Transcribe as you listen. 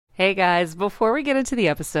Hey guys, before we get into the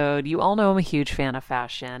episode, you all know I'm a huge fan of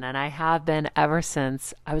fashion, and I have been ever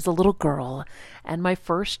since I was a little girl. And my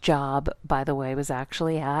first job, by the way, was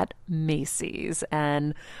actually at Macy's.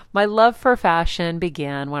 And my love for fashion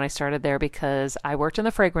began when I started there because I worked in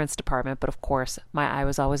the fragrance department, but of course, my eye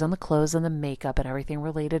was always on the clothes and the makeup and everything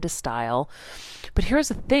related to style. But here's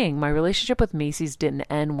the thing, my relationship with Macy's didn't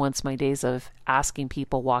end once my days of asking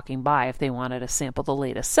people walking by if they wanted to sample the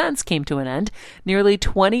latest scents came to an end. Nearly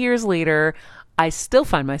 20 years later, I still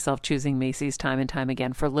find myself choosing Macy's time and time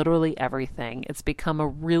again for literally everything. It's become a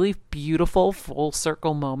really beautiful full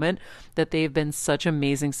circle moment that they've been such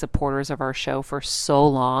amazing supporters of our show for so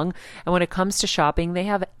long. And when it comes to shopping, they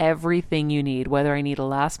have everything you need, whether I need a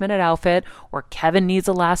last minute outfit or Kevin needs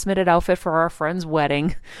a last minute outfit for our friend's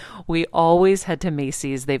wedding. We always head to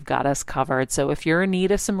Macy's. They've got us covered. So if you're in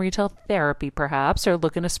need of some retail therapy, perhaps, or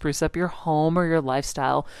looking to spruce up your home or your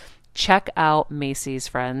lifestyle, check out Macy's,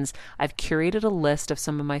 friends. I've curated a list of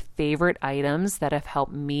some of my favorite items that have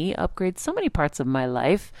helped me upgrade so many parts of my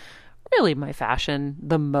life. Really my fashion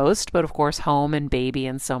the most, but of course home and baby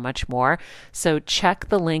and so much more. So check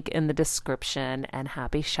the link in the description and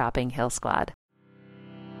happy shopping, Hill Squad.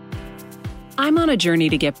 I'm on a journey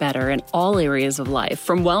to get better in all areas of life,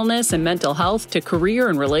 from wellness and mental health to career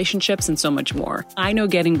and relationships and so much more. I know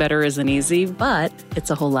getting better isn't easy, but it's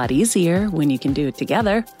a whole lot easier when you can do it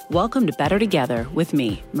together. Welcome to Better Together with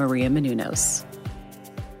me, Maria Menounos.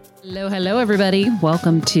 Hello, everybody.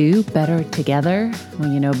 Welcome to Better Together.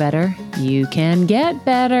 When you know better, you can get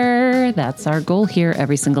better. That's our goal here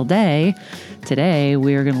every single day. Today,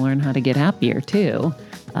 we're going to learn how to get happier, too.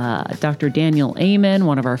 Dr. Daniel Amen,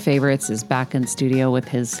 one of our favorites, is back in studio with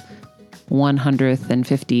his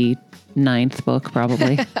 159th book,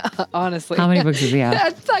 probably. Honestly. How many books does he have?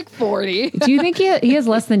 That's like 40. Do you think he has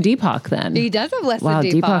less than Deepak then? He does have less wow, than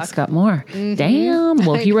Deepak. Deepak's got more. Mm-hmm. Damn.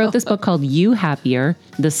 Well, he wrote this book called You Happier,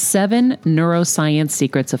 The 7 Neuroscience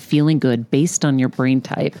Secrets of Feeling Good Based on Your Brain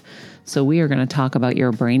Type. So we are going to talk about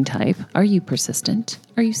your brain type. Are you persistent?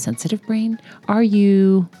 Are you sensitive brain? Are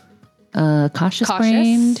you cautious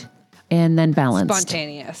brained? And then balanced.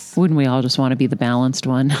 Spontaneous. Wouldn't we all just want to be the balanced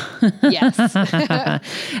one? Yes.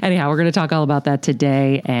 Anyhow, we're going to talk all about that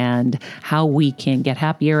today and how we can get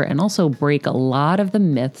happier and also break a lot of the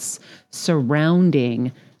myths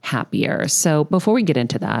surrounding happier. So before we get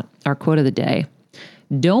into that, our quote of the day: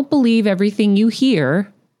 don't believe everything you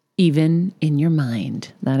hear, even in your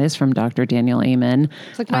mind. That is from Dr. Daniel Amen.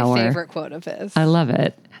 It's like my favorite quote of his. I love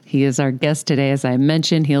it. He is our guest today, as I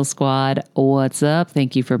mentioned. Heal Squad, what's up?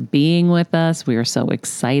 Thank you for being with us. We are so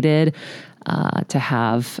excited to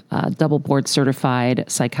have a double board certified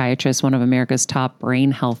psychiatrist, one of America's top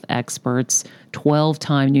brain health experts,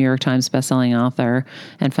 12-time New York Times bestselling author,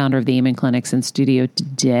 and founder of the Amen Clinics in studio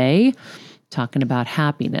today, talking about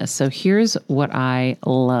happiness. So here's what I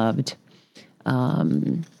loved.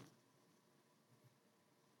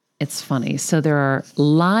 It's funny. So there are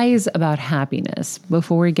lies about happiness.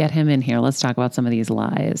 Before we get him in here, let's talk about some of these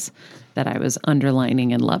lies that I was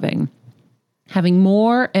underlining and loving. Having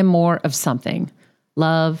more and more of something,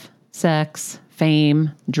 love, sex,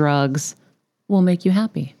 fame, drugs, will make you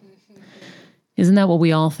happy. Isn't that what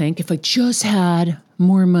we all think? If I just had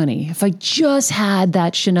more money, if I just had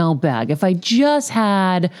that Chanel bag, if I just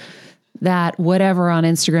had that whatever on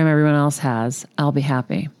Instagram everyone else has, I'll be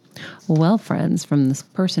happy. Well, friends, from this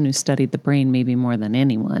person who studied the brain maybe more than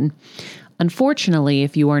anyone, unfortunately,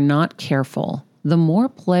 if you are not careful, the more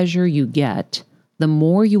pleasure you get, the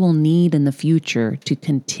more you will need in the future to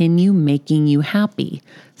continue making you happy,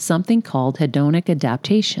 something called hedonic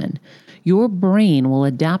adaptation. Your brain will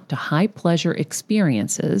adapt to high pleasure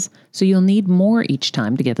experiences, so you'll need more each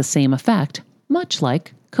time to get the same effect, much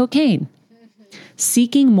like cocaine.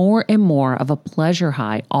 Seeking more and more of a pleasure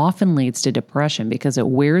high often leads to depression because it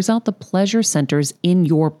wears out the pleasure centers in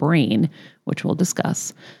your brain, which we'll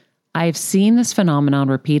discuss. I've seen this phenomenon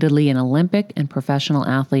repeatedly in Olympic and professional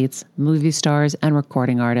athletes, movie stars, and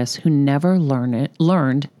recording artists who never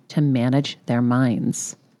learned to manage their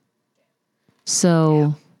minds.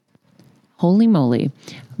 So, holy moly,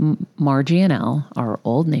 Margie and Elle, our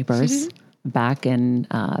old neighbors back in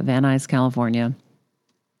Van Nuys, California,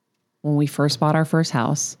 when we first bought our first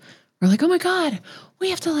house, we're like, oh my God, we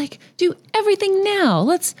have to do everything now.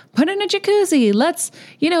 Let's put in a jacuzzi. Let's,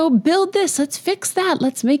 build this. Let's fix that.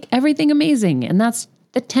 Let's make everything amazing. And that's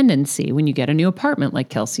the tendency when you get a new apartment like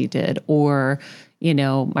Kelsey did. Or,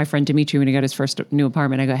 my friend Dimitri, when he got his first new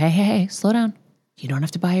apartment, I go, hey, slow down. You don't have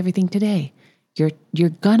to buy everything today. You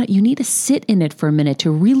need to sit in it for a minute to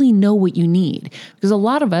really know what you need. Because a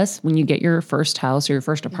lot of us, when you get your first house or your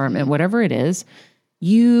first apartment, whatever it is,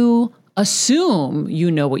 you assume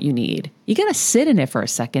you know what you need. You got to sit in it for a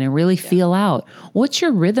second and really feel out. What's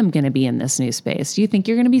your rhythm going to be in this new space? Do you think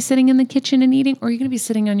you're going to be sitting in the kitchen and eating, or are you going to be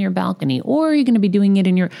sitting on your balcony, or are you going to be doing it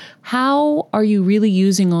in your, how are you really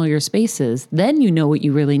using all your spaces? Then you know what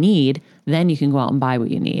you really need. Then you can go out and buy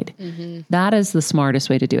what you need. That is the smartest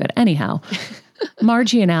way to do it. Anyhow,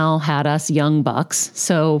 Margie and Al had us young bucks.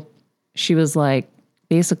 So she was like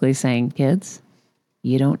basically saying, kids,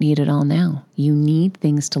 you don't need it all now. You need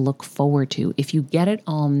things to look forward to. If you get it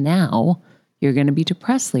all now, you're going to be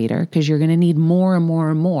depressed later because you're going to need more and more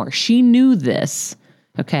and more. She knew this,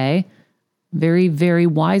 okay? Very, very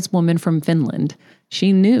wise woman from Finland.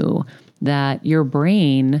 She knew that your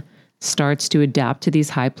brain starts to adapt to these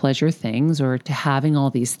high pleasure things or to having all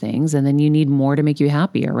these things, and then you need more to make you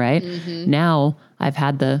happier, right? Now I've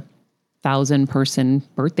had the 1,000-person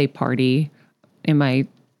birthday party in my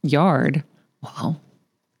yard. Well,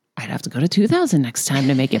 I'd have to go to 2,000 next time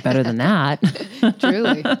to make it better than that.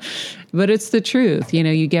 Truly. But it's the truth. You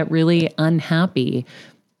know, you get really unhappy,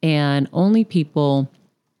 and only people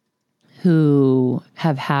who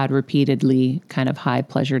have had repeatedly kind of high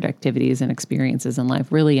pleasured activities and experiences in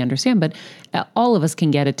life really understand. But all of us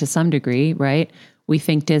can get it to some degree, right? We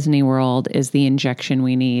think Disney World is the injection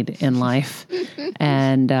we need in life.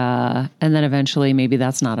 And then eventually maybe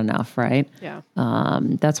that's not enough, right? Yeah.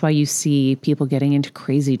 That's why you see people getting into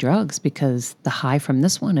crazy drugs, because the high from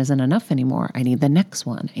this one isn't enough anymore. I need the next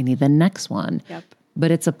one. I need the next one. Yep.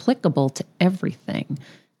 But it's applicable to everything.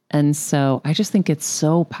 And so I just think it's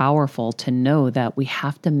so powerful to know that we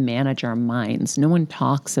have to manage our minds. No one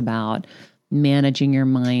talks about managing your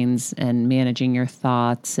minds and managing your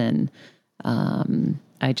thoughts. And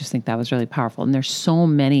I just think that was really powerful. And there's so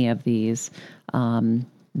many of these.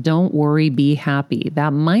 Don't worry, be happy.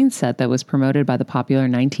 That mindset that was promoted by the popular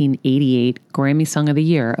 1988 Grammy Song of the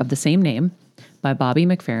Year of the same name by Bobby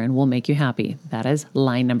McFerrin will make you happy. That is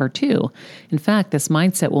line number 2. In fact, this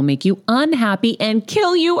mindset will make you unhappy and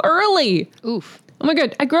kill you early. Oof. Oh my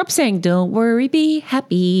God. I grew up saying, don't worry, be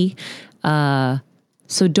happy.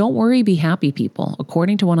 So don't worry, be happy, people.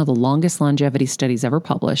 According to one of the longest longevity studies ever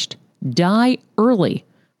published, die early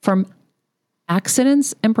from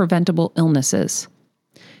accidents and preventable illnesses.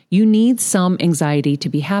 You need some anxiety to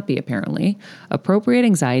be happy, apparently. Appropriate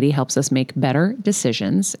anxiety helps us make better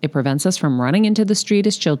decisions. It prevents us from running into the street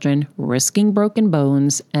as children, risking broken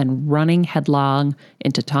bones, and running headlong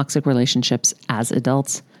into toxic relationships as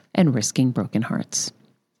adults, and risking broken hearts.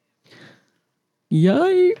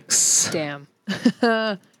 Yikes. Damn.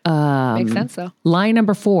 Makes sense, though. Line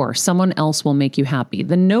number 4, someone else will make you happy.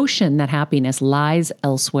 The notion that happiness lies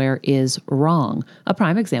elsewhere is wrong. A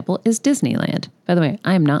prime example is Disneyland. By the way,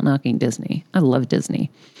 I am not knocking Disney. I love Disney.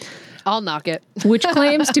 I'll knock it. Which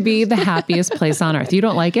claims to be the happiest place on earth. You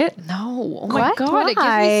don't like it? No. Oh my What? God. It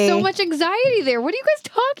gives me so much anxiety there. What are you guys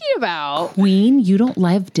talking about? Queen, you don't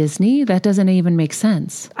love Disney? That doesn't even make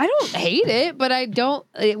sense. I don't hate it, but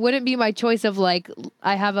it wouldn't be my choice of like,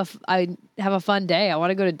 I have a fun day. I want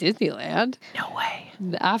to go to Disneyland. No way.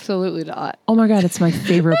 Absolutely not. Oh my God, it's my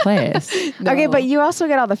favorite place. Okay, No. but you also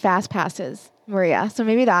get all the fast passes, Maria. So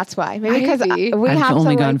maybe that's why. Maybe because Maybe. we I've have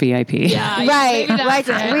only to gone like, VIP. Yeah, right. maybe Like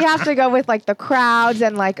that's it. we have to go with like the crowds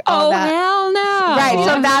and like all Oh, that. hell no. Right. So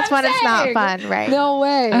That's that's what when I'm it's not saying. fun. Right. No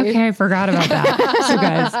way. Okay, I forgot about that. So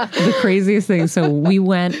guys, the craziest thing. So we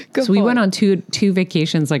went point. on two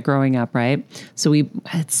vacations like growing up, right? So we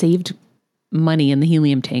had saved money in the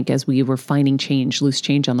helium tank as we were finding loose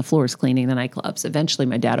change on the floors, cleaning the nightclubs. Eventually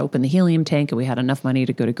my dad opened the helium tank and we had enough money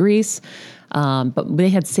to go to Greece. But they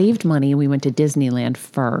had saved money and we went to Disneyland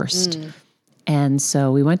first. And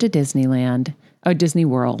so we went to Disney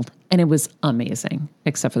World, and it was amazing,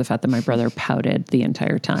 except for the fact that my brother pouted the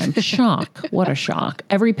entire time. Shock. What a shock.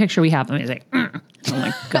 Every picture we have, he's like, oh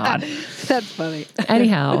my God. That's funny.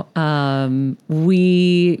 Anyhow,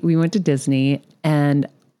 we went to Disney, and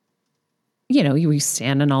you know, we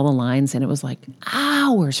stand in all the lines, and it was like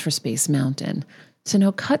hours for Space Mountain. So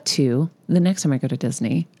now cut to the next time I go to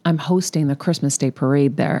Disney, I'm hosting the Christmas Day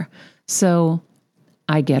parade there. So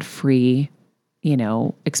I get free,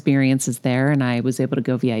 experiences there. And I was able to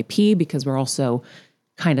go VIP because we're also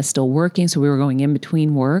kind of still working. So we were going in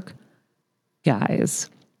between work. Guys,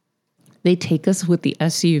 they take us with the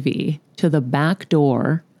SUV to the back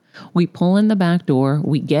door. We pull in the back door,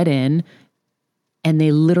 we get in, and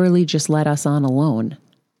they literally just let us on alone.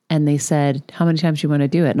 And they said, how many times do you want to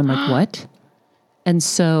do it? And I'm like, what? And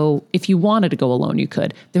so if you wanted to go alone, you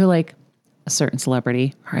could. They're like, a certain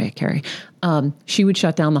celebrity, Mariah Carey, she would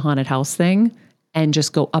shut down the haunted house thing. and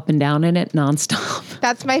just go up and down in it nonstop.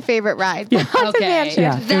 That's my favorite ride. Yeah. Haunted Okay. Mansion.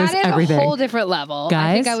 Yeah. It was That is everything. a whole different level.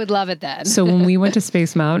 I think Guys, I would love it then. So when we went to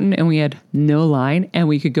Space Mountain and we had no line and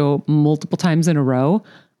we could go multiple times in a row,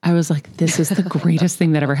 I was like, this is the greatest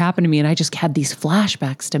thing that ever happened to me. And I just had these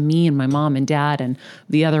flashbacks to me and my mom and dad and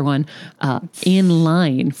the other one in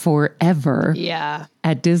line forever yeah.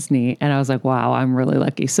 at Disney. And I was like, wow, I'm really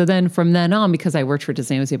lucky. So then from then on, because I worked for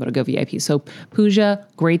Disney, I was able to go VIP. So Pooja,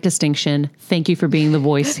 great distinction. Thank you for being the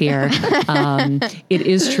voice here. It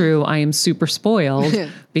is true. I am super spoiled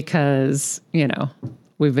because,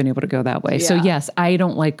 we've been able to go that way. So Yeah. yes, I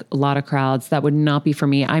don't like a lot of crowds. That would not be for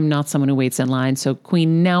me. I'm not someone who waits in line. So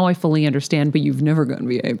Queen, now I fully understand, but you've never gone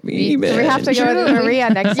VIP. We have to go with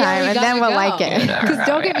Maria next time, and then we'll like it. Because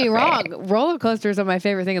don't get me wrong, roller coasters are my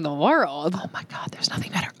favorite thing in the world. Oh my God, there's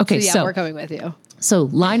nothing better. Okay, So we're coming with you. So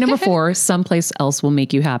line number 4, someplace else will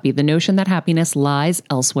make you happy. The notion that happiness lies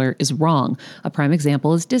elsewhere is wrong. A prime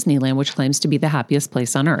example is Disneyland, which claims to be the happiest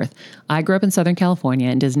place on earth. I grew up in Southern California,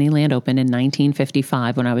 and Disneyland opened in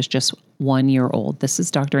 1955 when I was just 1 year old. This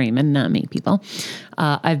is Dr. Amen, not me, people.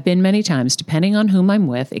 I've been many times. Depending on whom I'm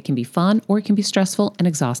with, it can be fun or it can be stressful and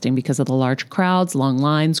exhausting because of the large crowds, long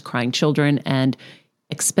lines, crying children, and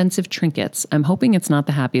expensive trinkets. I'm hoping it's not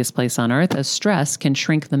the happiest place on earth, as stress can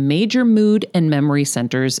shrink the major mood and memory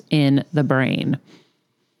centers in the brain.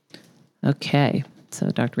 Okay, so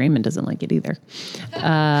Dr. Raymond doesn't like it either.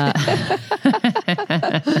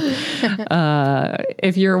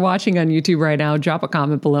 If you're watching on YouTube right now, drop a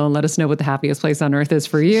comment below and let us know what the happiest place on earth is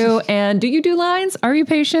for you. And do you do lines? Are you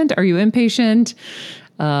patient? Are you impatient?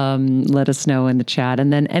 Let us know in the chat.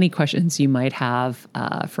 And then any questions you might have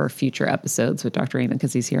for future episodes with Dr. Raymond,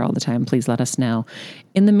 because he's here all the time, please let us know.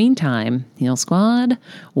 In the meantime, Heal Squad,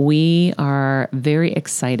 we are very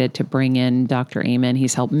excited to bring in Dr. Amen.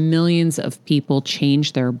 He's helped millions of people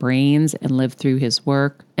change their brains and live through his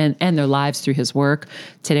work and their lives through his work.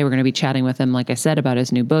 Today, we're going to be chatting with him, like I said, about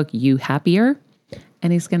his new book, You Happier,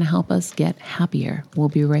 and he's going to help us get happier. We'll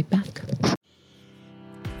be right back.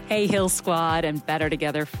 Hey, Hill Squad and Better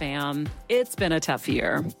Together fam. It's been a tough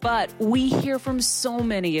year, but we hear from so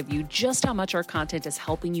many of you just how much our content is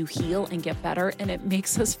helping you heal and get better, and it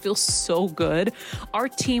makes us feel so good. Our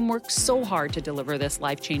team works so hard to deliver this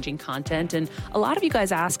life-changing content, and a lot of you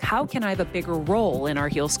guys ask, how can I have a bigger role in our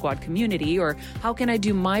Heal Squad community, or how can I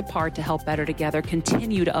do my part to help Better Together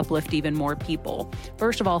continue to uplift even more people?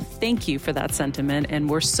 First of all, thank you for that sentiment, and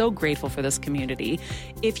we're so grateful for this community.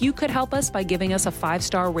 If you could help us by giving us a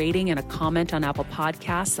 5-star rating and a comment on Apple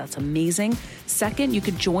Podcasts, that's amazing. Second, you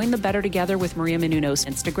could join the Better Together with Maria Menounos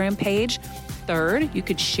Instagram page. Third, you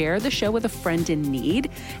could share the show with a friend in need.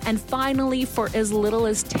 And finally, for as little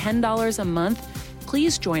as $10 a month,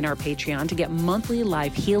 please join our Patreon to get monthly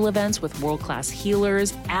live heal events with world-class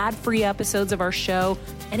healers, ad-free episodes of our show,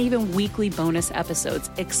 and even weekly bonus episodes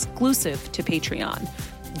exclusive to Patreon.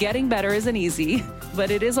 Getting better isn't easy, but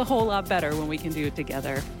it is a whole lot better when we can do it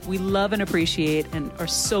together. We love and appreciate and are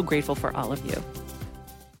so grateful for all of you.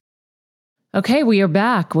 Okay, we are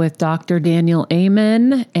back with Dr. Daniel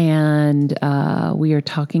Amen, and we are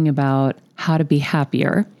talking about how to be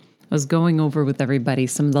happier. I was going over with everybody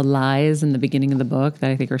some of the lies in the beginning of the book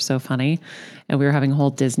that I think are so funny, and we were having a whole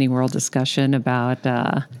Disney World discussion about,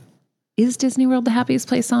 is Disney World the happiest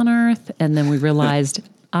place on earth? And then we realized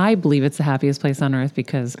I believe it's the happiest place on earth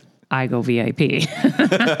because I go VIP.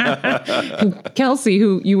 Kelsey,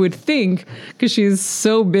 who you would think, because she's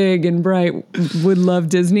so big and bright, would love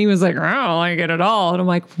Disney, was like, I don't like it at all. And I'm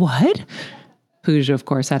like, what? Pooja, of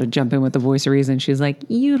course, had to jump in with the voice of reason. She's like,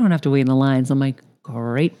 you don't have to wait in the lines. I'm like,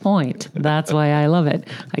 great point. That's why I love it.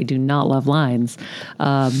 I do not love lines.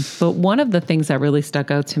 But one of the things that really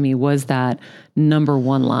stuck out to me was that number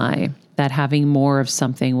one lie, that having more of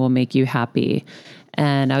something will make you happy.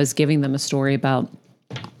 And I was giving them a story about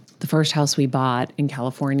the first house we bought in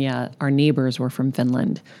California. Our neighbors were from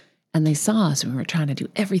Finland, and they saw us and we were trying to do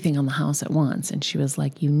everything on the house at once. And she was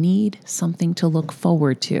like, you need something to look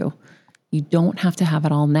forward to. You don't have to have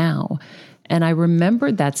it all now. And I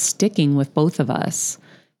remembered that sticking with both of us.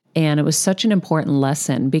 And it was such an important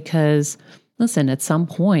lesson because, listen, at some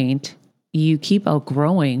point, you keep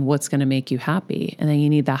outgrowing what's going to make you happy. And then you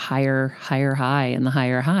need the higher high and the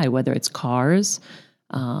higher high, whether it's cars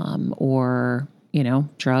or,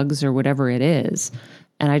 drugs or whatever it is.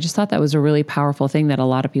 And I just thought that was a really powerful thing that a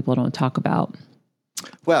lot of people don't talk about.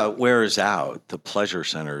 Well, it wears out the pleasure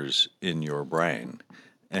centers in your brain.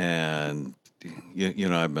 And,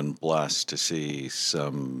 I've been blessed to see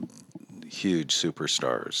some huge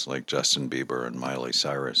superstars like Justin Bieber and Miley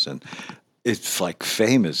Cyrus. And it's like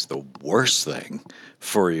fame is the worst thing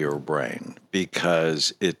for your brain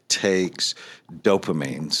because it takes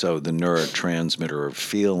dopamine, so the neurotransmitter of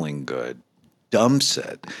feeling good, dumps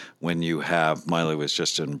it when you have, Miley was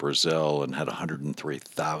just in Brazil and had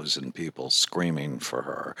 103,000 people screaming for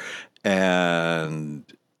her. And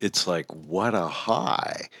it's like, what a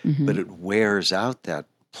high, but it wears out that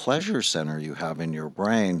pleasure center you have in your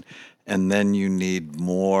brain. And then you need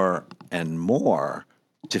more and more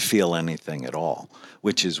to feel anything at all,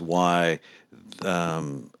 which is why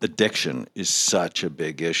addiction is such a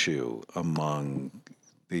big issue among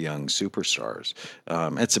the young superstars.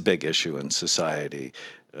 It's a big issue in society,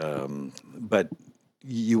 but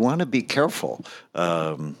you want to be careful.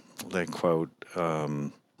 They quote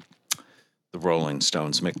the Rolling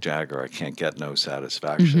Stones, Mick Jagger, I can't get no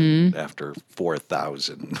satisfaction after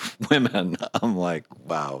 4,000 women. I'm like,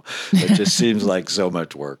 wow, it just seems like so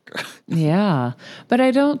much work. Yeah. But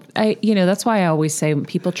that's why I always say when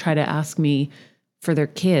people try to ask me for their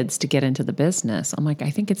kids to get into the business, I'm like, I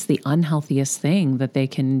think it's the unhealthiest thing that they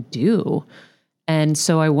can do. And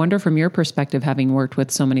so I wonder from your perspective, having worked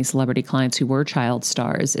with so many celebrity clients who were child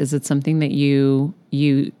stars, is it something that you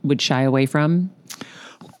would shy away from?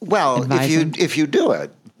 Well, advising? if you do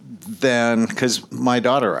it, then, because my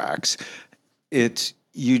daughter acts,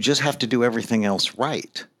 you just have to do everything else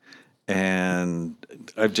right. And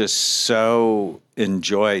I've just so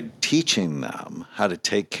enjoyed teaching them how to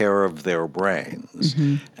take care of their brains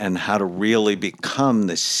and how to really become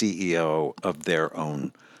the CEO of their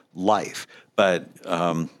own life. But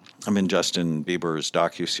I'm in Justin Bieber's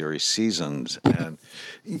docuseries Seasons, and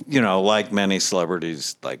like many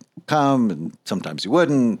celebrities, like come, and sometimes he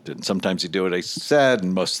wouldn't, and sometimes he'd do what I said,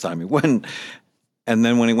 and most of the time he wouldn't. And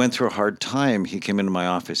then when he went through a hard time, he came into my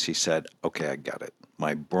office. He said, "Okay, I get it.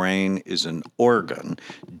 My brain is an organ,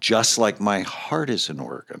 just like my heart is an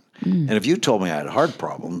organ. And if you told me I had heart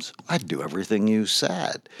problems, I'd do everything you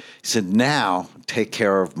said." He said, "Now take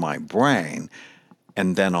care of my brain,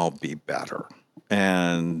 and then I'll be better."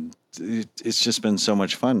 And it's just been so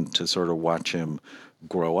much fun to sort of watch him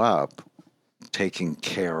grow up taking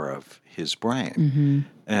care of his brain.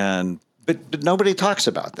 But nobody talks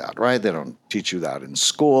about that, right? They don't teach you that in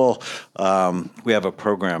school. We have a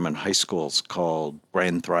program in high schools called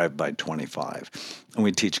Brain Thrive by 25. And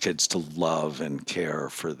we teach kids to love and care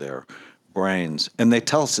for their brains. And they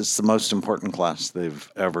tell us it's the most important class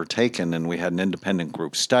they've ever taken. And we had an independent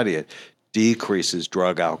group study it. Decreases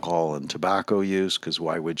drug, alcohol, and tobacco use, because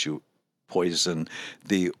why would you poison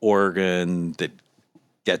the organ that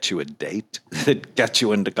gets you a date, that gets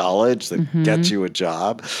you into college, that gets you a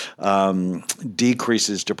job?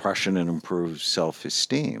 Decreases depression and improves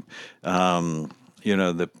self-esteem.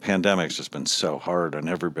 The pandemic's just been so hard on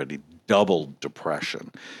everybody. Doubled depression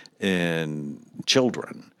in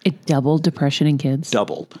children. It doubled depression in kids?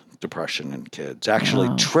 Doubled depression in kids.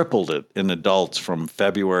 Actually tripled it in adults from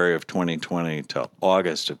February of 2020 to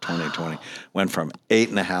August of 2020. Went from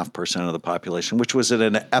 8.5% of the population, which was at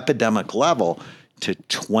an epidemic level, to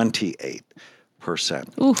 28%.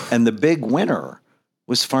 Oof. And the big winner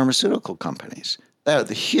was pharmaceutical companies. They're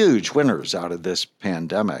the huge winners out of this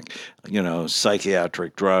pandemic.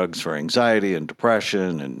 Psychiatric drugs for anxiety and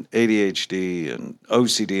depression and ADHD and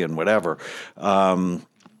OCD and whatever.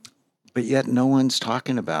 But yet no one's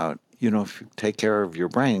talking about, if you take care of your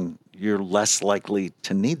brain, you're less likely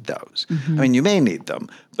to need those. I mean, you may need them,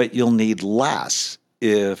 but you'll need less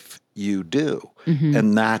if you do.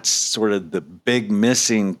 And that's sort of the big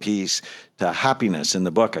missing piece to happiness. In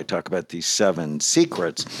the book, I talk about these 7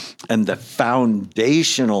 secrets, and the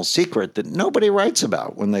foundational secret that nobody writes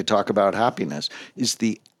about when they talk about happiness is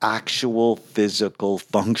the actual physical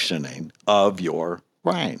functioning of your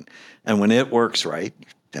brain. And when it works right, you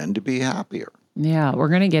tend to be happier. Yeah, we're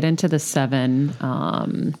going to get into the 7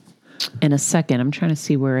 in a second. I'm trying to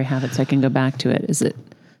see where I have it so I can go back to it. Is it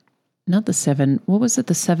not the 7? What was it?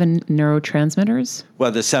 The 7 neurotransmitters?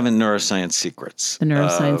 Well, the 7 neuroscience secrets. The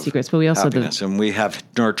neuroscience secrets, but we also and we have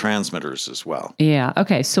neurotransmitters as well. Yeah.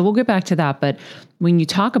 Okay. So we'll get back to that. But when you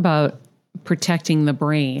talk about protecting the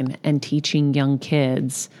brain and teaching young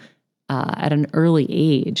kids at an early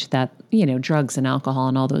age that, drugs and alcohol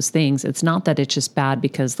and all those things, it's not that it's just bad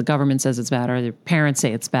because the government says it's bad or their parents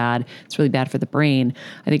say it's bad. It's really bad for the brain.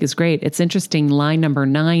 I think it's great. It's interesting. Line number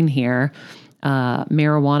 9 here,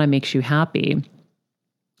 marijuana makes you happy.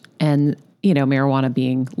 And, marijuana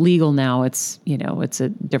being legal now, it's a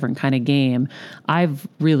different kind of game. I've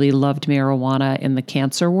really loved marijuana in the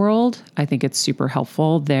cancer world. I think it's super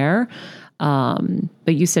helpful there.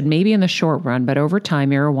 But you said maybe in the short run, but over time,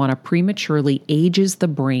 marijuana prematurely ages the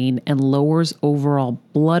brain and lowers overall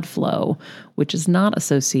blood flow, which is not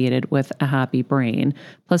associated with a happy brain.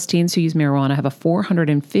 Plus, teens who use marijuana have a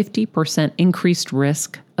 450% increased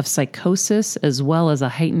risk of psychosis, as well as a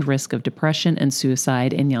heightened risk of depression and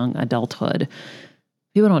suicide in young adulthood.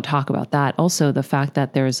 People don't talk about that. Also, the fact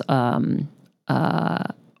that there's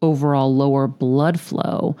overall lower blood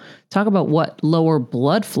flow. Talk about what lower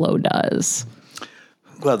blood flow does.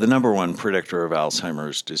 Well, the number one predictor of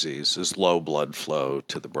Alzheimer's disease is low blood flow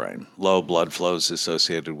to the brain. Low blood flow is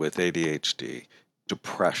associated with ADHD,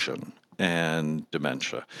 depression, and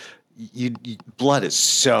dementia. Blood is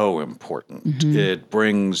so important. Mm-hmm. It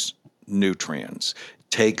brings nutrients,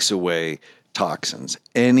 takes away toxins.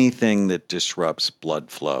 Anything that disrupts blood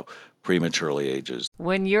flow prematurely ages.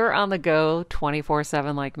 When you're on the go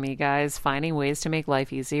 24/7 like me, guys, finding ways to make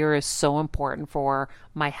life easier is so important for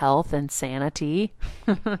my health and sanity.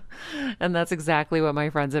 And that's exactly what my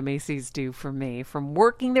friends at Macy's do for me. From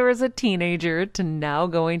working there as a teenager to now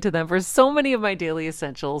going to them for so many of my daily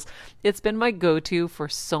essentials, it's been my go-to for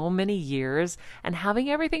so many years. And having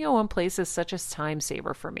everything in one place is such a time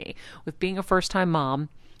saver for me. With being a first-time mom,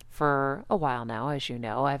 for a while now, as you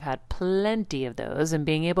know, I've had plenty of those, and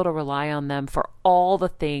being able to rely on them for all the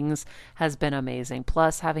things has been amazing.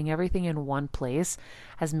 Plus, having everything in one place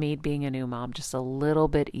has made being a new mom just a little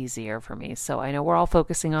bit easier for me. So I know we're all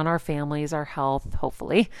focusing on our families, our health,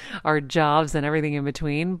 hopefully, our jobs and everything in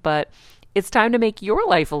between, but it's time to make your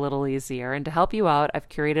life a little easier. And to help you out, I've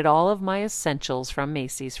curated all of my essentials from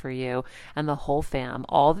Macy's for you and the whole fam.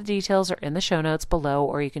 All the details are in the show notes below,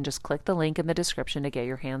 or you can just click the link in the description to get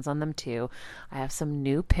your hands on them too. I have some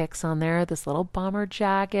new picks on there. This little bomber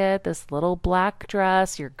jacket, this little black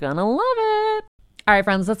dress. You're gonna love it. All right,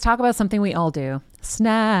 friends, let's talk about something we all do.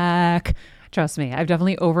 Snack. Trust me, I've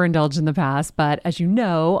definitely overindulged in the past, but as you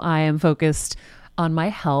know, I am focused on my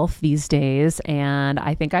health these days, and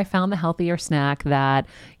I think I found the healthier snack that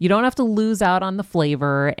you don't have to lose out on the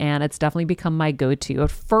flavor, and it's definitely become my go-to.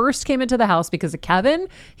 It first came into the house because of Kevin.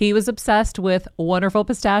 He was obsessed with Wonderful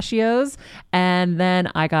Pistachios, and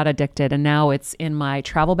then I got addicted, and now it's in my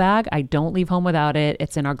travel bag. I don't leave home without it.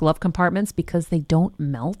 It's in our glove compartments because they don't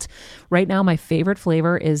melt. Right now, my favorite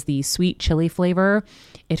flavor is the sweet chili flavor.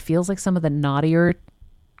 It feels like some of the naughtier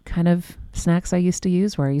kind of snacks I used to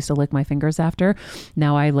use, where I used to lick my fingers after.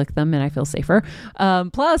 Now I lick them and I feel safer.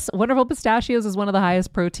 Plus, Wonderful Pistachios is one of the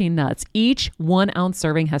highest protein nuts. Each 1 ounce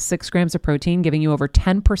serving has 6 grams of protein, giving you over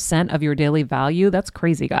 10% of your daily value. That's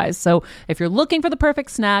crazy, guys. So if you're looking for the perfect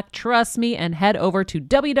snack, trust me and head over to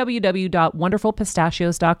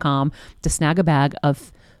www.wonderfulpistachios.com to snag a bag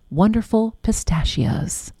of Wonderful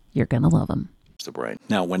Pistachios. You're going to love them. The brain.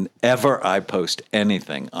 Now, whenever I post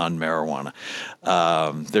anything on marijuana,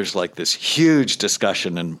 there's like this huge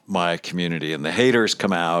discussion in my community, and the haters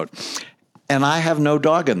come out, and I have no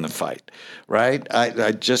dog in the fight, right?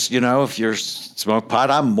 I just, if you smoke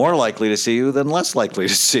pot, I'm more likely to see you than less likely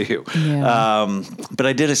to see you. Yeah. But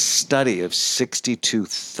I did a study of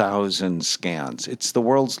 62,000 scans. It's the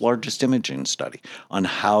world's largest imaging study on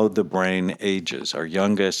how the brain ages. Our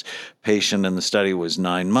youngest patient in the study was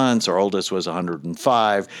 9 months. Our oldest was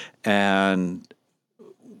 105. And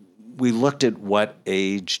we looked at what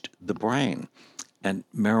aged the brain. And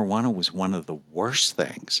marijuana was one of the worst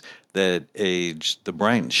things that aged the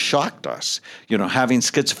brain. Shocked us. Having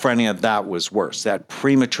schizophrenia, that was worse. That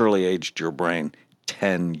prematurely aged your brain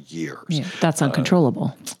 10 years. Yeah, that's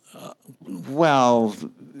uncontrollable. Well,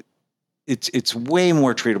 it's way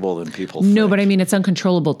more treatable than people think. No, but I mean, it's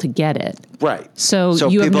uncontrollable to get it. Right. So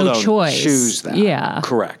you have no don't choice. Choose that. Yeah.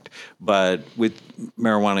 Correct. But with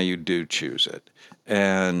marijuana, you do choose it.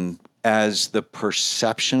 And as the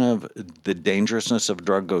perception of the dangerousness of a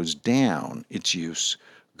drug goes down, its use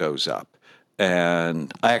goes up.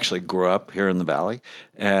 And I actually grew up here in the Valley.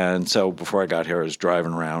 And so before I got here, I was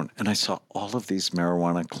driving around and I saw all of these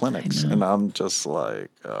marijuana clinics. And I'm just like,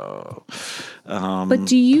 oh. But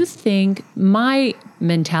do you think my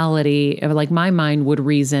mentality, like my mind would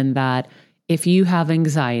reason that if you have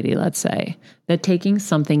anxiety, let's say, that taking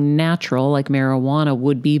something natural like marijuana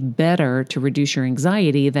would be better to reduce your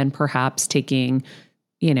anxiety than perhaps taking,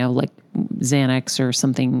 like Xanax or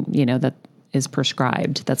something, that is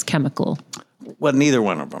prescribed, that's chemical? Well, neither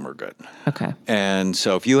one of them are good. Okay. And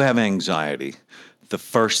so if you have anxiety, the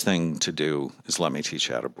first thing to do is let me teach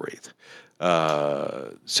you how to breathe.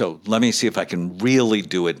 So let me see if I can really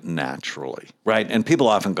do it naturally, right? And people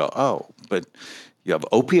often go, oh, but you have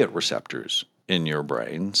opiate receptors in your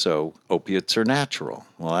brain, so opiates are natural.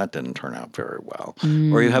 Well, that didn't turn out very well.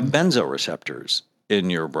 Or you have benzoreceptors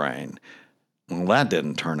in your brain. Well, that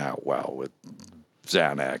didn't turn out well with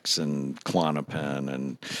Xanax and Klonopin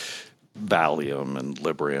and Valium and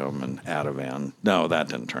Librium and Ativan. No, that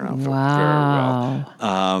didn't turn out very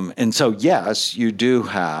well. And so, yes, you do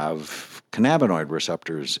have cannabinoid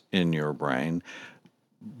receptors in your brain,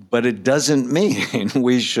 but it doesn't mean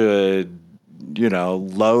we should,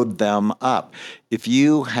 load them up. If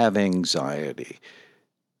you have anxiety,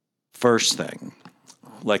 first thing,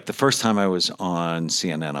 like the first time I was on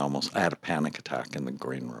CNN, I had a panic attack in the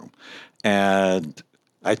green room. And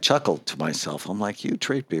I chuckled to myself. I'm like, you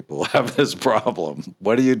treat people who have this problem.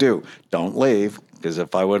 What do? Don't leave, because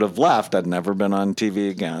if I would have left, I'd never been on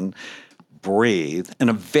TV again. Breathe in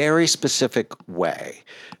a very specific way.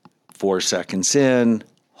 4 seconds in,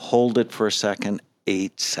 hold it for a second,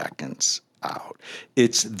 8 seconds out.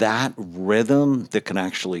 It's that rhythm that can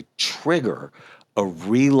actually trigger a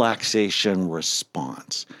relaxation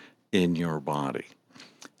response in your body.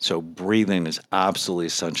 So breathing is absolutely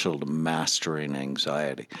essential to mastering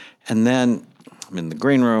anxiety. And then I'm in the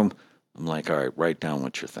green room. I'm like, all right, write down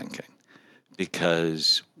what you're thinking.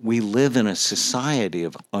 Because we live in a society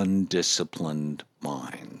of undisciplined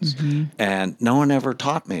minds. Mm-hmm. And no one ever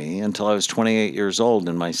taught me until I was 28 years old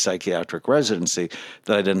in my psychiatric residency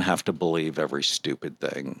that I didn't have to believe every stupid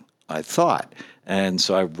thing I thought. And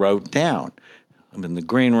so I wrote down, I'm in the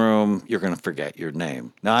green room, you're going to forget your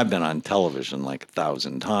name. Now, I've been on television like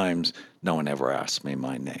 1,000 times. No one ever asked me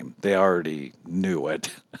my name. They already knew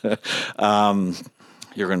it. You're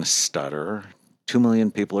going to stutter. 2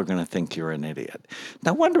 million people are going to think you're an idiot.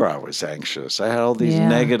 No wonder I was anxious. I had all these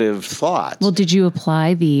negative thoughts. Well, did you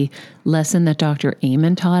apply the lesson that Dr.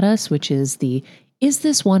 Amen taught us, which is is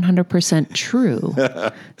this 100% true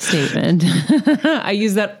statement? I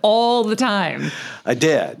use that all the time. I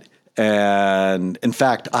did. And in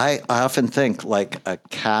fact, I often think like a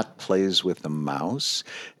cat plays with a mouse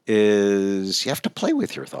is you have to play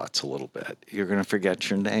with your thoughts a little bit. You're going to forget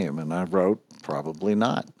your name. And I wrote, probably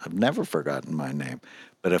not. I've never forgotten my name.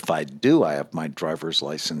 But if I do, I have my driver's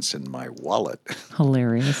license in my wallet.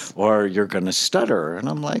 Hilarious. Or you're going to stutter. And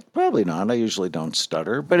I'm like, probably not. I usually don't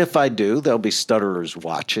stutter. But if I do, there'll be stutterers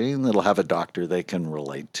watching. They'll have a doctor they can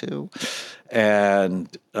relate to.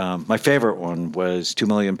 And my favorite one was 2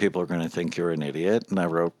 million people are going to think you're an idiot. And I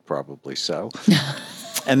wrote, probably so.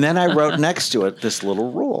 And then I wrote next to it this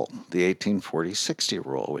little rule, the 18-40-60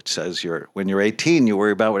 rule, which says when you're 18, you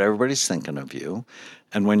worry about what everybody's thinking of you.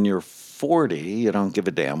 And when you're 40, you don't give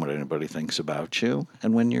a damn what anybody thinks about you.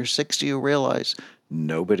 And when you're 60, you realize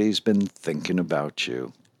nobody's been thinking about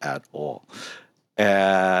you at all.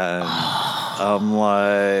 And I'm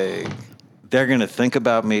like, they're going to think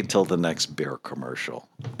about me till the next beer commercial.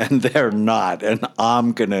 And they're not. And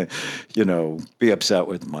I'm going to, be upset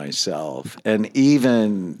with myself. And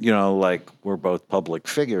even, like we're both public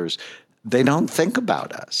figures, they don't think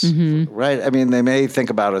about us, right? I mean, they may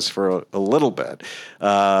think about us for a little bit,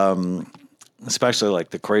 especially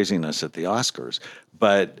like the craziness at the Oscars.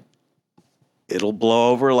 But it'll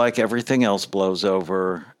blow over like everything else blows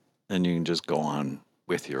over, and you can just go on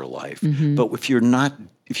with your life. Mm-hmm. But if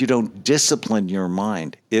you don't discipline your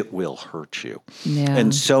mind, it will hurt you. Yeah.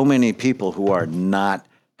 And so many people who are not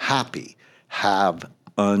happy have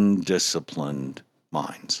undisciplined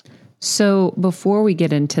minds. So before we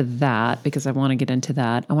get into that, because I want to get into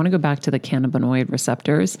that, I want to go back to the cannabinoid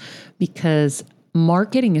receptors because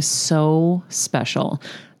marketing is so special.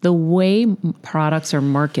 The way products are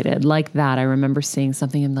marketed like that, I remember seeing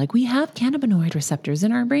something and like, we have cannabinoid receptors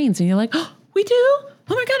in our brains. And you're like, oh, we do?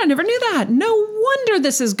 Oh my God, I never knew that. No wonder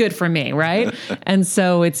this is good for me, right? And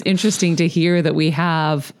so it's interesting to hear that we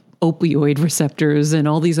have opioid receptors and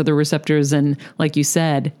all these other receptors. And like you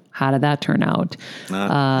said, how did that turn out?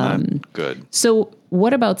 Not good. So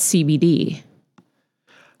what about CBD?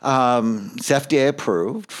 It's FDA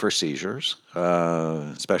approved for seizures,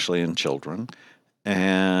 especially in children.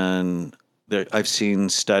 And I've seen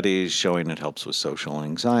studies showing it helps with social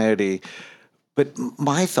anxiety. But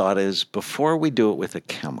my thought is before we do it with a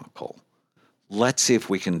chemical, let's see if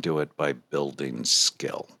we can do it by building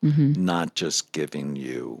skill, not just giving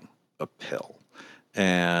you a pill.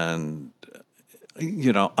 And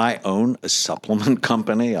I own a supplement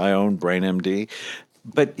company. I own BrainMD.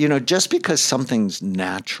 But, just because something's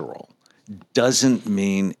natural doesn't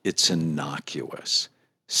mean it's innocuous.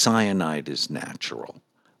 Cyanide is natural.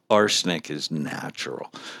 Arsenic is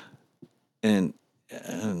natural. And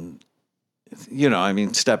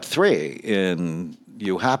step 3 in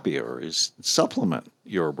You Happier is supplement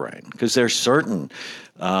your brain. Because there's certain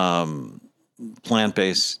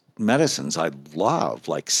plant-based medicines I love,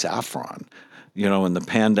 like saffron. When the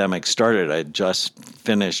pandemic started, I just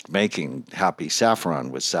finished making Happy Saffron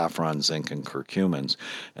with saffron, zinc, and curcumins.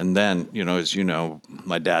 And then, as you know,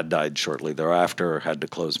 my dad died shortly thereafter, had to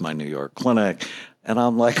close my New York clinic. And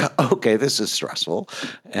I'm like, okay, this is stressful.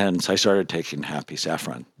 And so I started taking Happy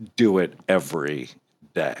Saffron. Do it every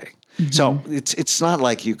day. So it's not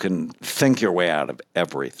like you can think your way out of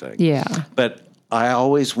everything. Yeah. But I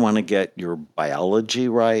always want to get your biology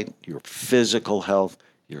right, your physical health,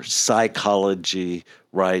 your psychology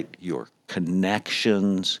right, your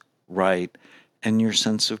connections right, and your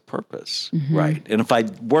sense of purpose right. And if I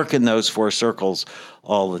work in those 4 circles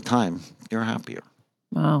all the time, you're happier.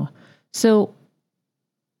 Wow. So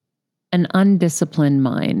an undisciplined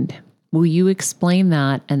mind, will you explain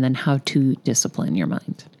that and then how to discipline your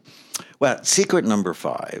mind? Well, secret number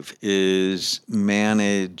 5 is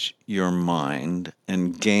manage your mind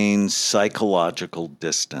and gain psychological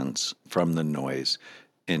distance from the noise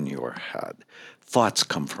in your head. Thoughts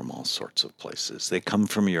come from all sorts of places. They come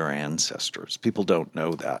from your ancestors. People don't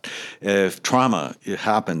know that. If trauma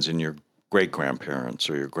happens in your great-grandparents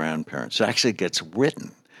or your grandparents, it actually gets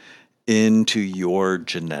written into your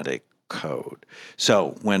genetic code.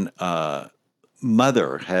 So when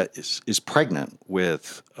mother is pregnant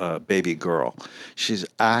with a baby girl, she's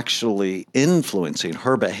actually influencing,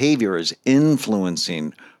 her behavior is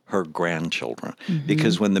influencing her grandchildren.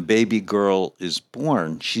 Because when the baby girl is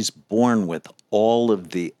born, she's born with all of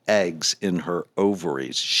the eggs in her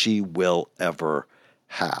ovaries she will ever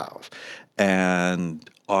have. And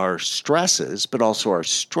our stresses, but also our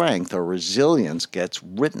strength, our resilience gets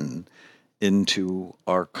written into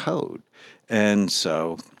our code. And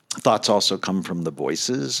so thoughts also come from the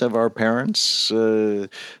voices of our parents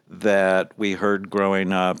that we heard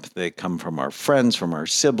growing up. They come from our friends, from our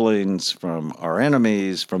siblings, from our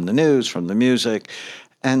enemies, from the news, from the music.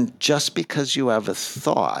 And just because you have a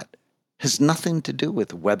thought has nothing to do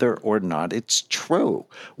with whether or not it's true,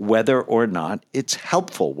 whether or not it's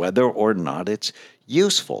helpful, whether or not it's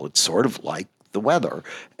useful. It's sort of like the weather.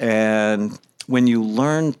 And when you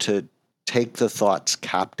learn to take the thoughts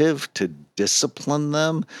captive, to discipline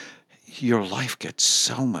them, your life gets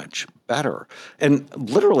so much better. And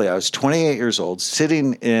literally, I was 28 years old,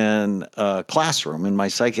 sitting in a classroom in my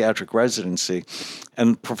psychiatric residency,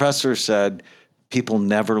 and the professor said, people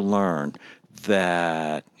never learn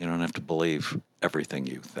that you don't have to believe everything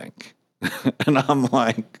you think. And I'm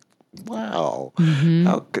like, wow.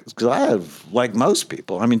 Because I have, like most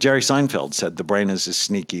people, I mean, Jerry Seinfeld said the brain is a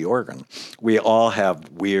sneaky organ. We all have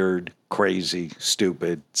weird, crazy,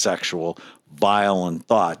 stupid, sexual, violent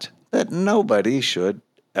thoughts that nobody should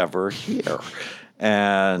ever hear.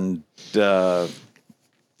 And I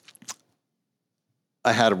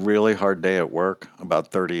had a really hard day at work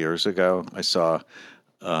about 30 years ago. I saw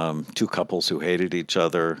 2 couples who hated each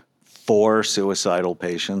other, 4 suicidal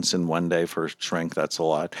patients in one day. For a shrink, that's a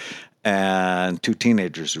lot. And 2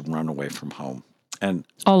 teenagers who'd run away from home. And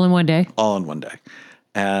All in one day? all in one day.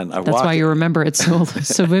 And That's why you remember it so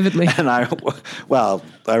vividly. And I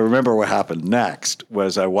remember what happened next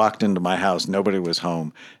was I walked into my house, nobody was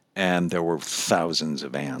home, and there were thousands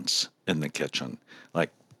of ants in the kitchen.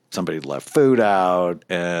 Like somebody left food out,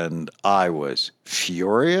 and I was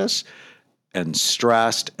furious and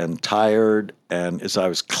stressed and tired. And as I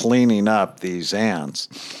was cleaning up these ants,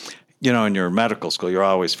 in your medical school, you're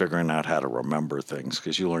always figuring out how to remember things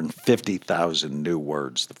because you learn 50,000 new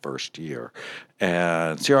words the first year.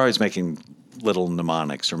 And so you're always making little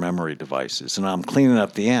mnemonics or memory devices. And I'm cleaning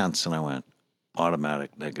up the ants, and I went,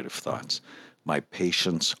 automatic negative thoughts. My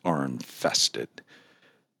patients are infested.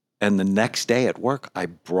 And the next day at work, I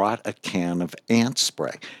brought a can of ant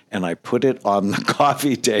spray, and I put it on the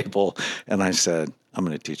coffee table, and I said, I'm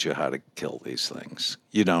going to teach you how to kill these things.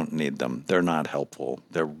 You don't need them. They're not helpful.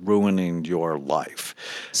 They're ruining your life.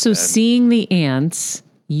 So seeing the ants,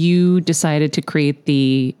 you decided to create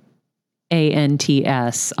the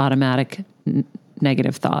ANTS, automatic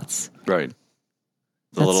negative thoughts. Right. The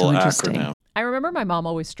That's little so interesting. acronym. I remember my mom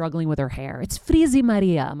always struggling with her hair. It's Frizi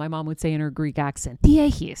Maria, my mom would say in her Greek accent.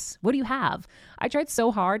 Diehis, what do you have? I tried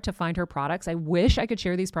so hard to find her products. I wish I could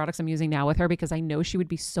share these products I'm using now with her because I know she would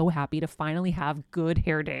be so happy to finally have good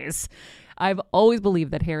hair days. I've always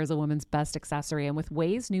believed that hair is a woman's best accessory, and with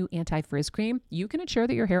Ouai's new anti-frizz cream, you can ensure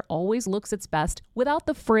that your hair always looks its best without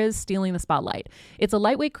the frizz stealing the spotlight. It's a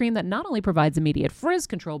lightweight cream that not only provides immediate frizz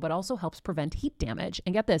control, but also helps prevent heat damage.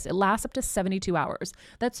 And get this, it lasts up to 72 hours.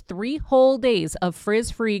 That's 3 whole days of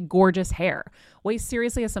frizz-free, gorgeous hair. Ouai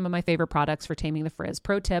seriously has some of my favorite products for taming the frizz.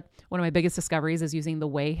 Pro tip, one of my biggest discoveries is using the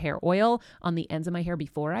Ouai hair oil on the ends of my hair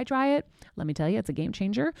before I dry it. Let me tell you, it's a game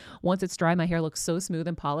changer. Once it's dry, my hair looks so smooth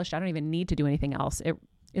and polished, I don't even need to do anything else.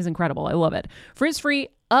 is incredible. I love it. Frizz-free,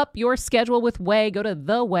 up your schedule with Ouai. Go to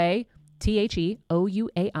The Ouai,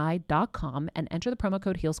 TheOuai.com, and enter the promo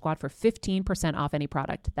code Heal Squad for 15% off any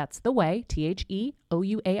product. That's The Ouai,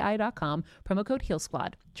 TheOuai.com, promo code Heal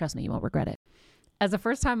Squad. Trust me, you won't regret it. As a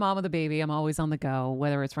first-time mom with a baby, I'm always on the go,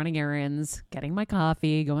 whether it's running errands, getting my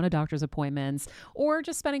coffee, going to doctor's appointments, or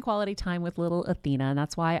just spending quality time with little Athena. And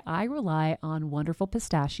that's why I rely on Wonderful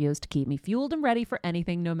Pistachios to keep me fueled and ready for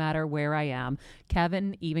anything, no matter where I am.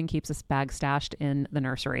 Kevin even keeps a bag stashed in the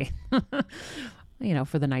nursery.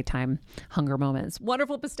 For the nighttime hunger moments.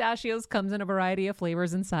 Wonderful Pistachios comes in a variety of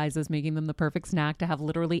flavors and sizes, making them the perfect snack to have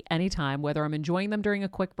literally any time, whether I'm enjoying them during a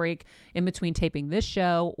quick break in between taping this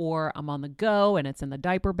show or I'm on the go and it's in the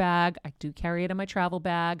diaper bag. I do carry it in my travel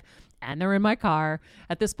bag and they're in my car.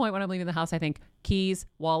 At this point, when I'm leaving the house, I think keys,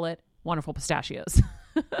 wallet, Wonderful Pistachios.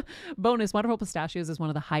 Bonus, Wonderful Pistachios is one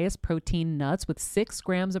of the highest protein nuts with 6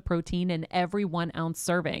 grams of protein in every 1 ounce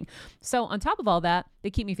serving. So on top of all that, they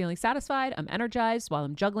keep me feeling satisfied. I'm energized while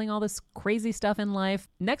I'm juggling all this crazy stuff in life.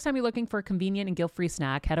 Next time you're looking for a convenient and guilt-free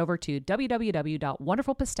snack, head over to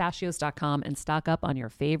www.wonderfulpistachios.com and stock up on your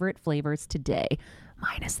favorite flavors today,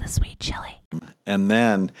 minus the sweet chili. And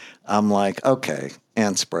then I'm like, okay,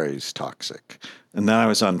 ant spray is toxic. And then I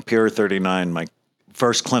was on Pier 39. My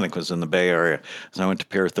first clinic was in the Bay Area. So I went to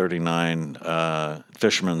Pier 39,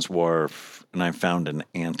 Fisherman's Wharf, and I found an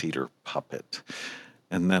anteater puppet.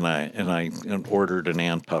 And then I ordered an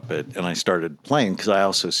ant puppet, and I started playing because I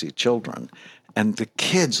also see children. And the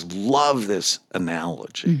kids love this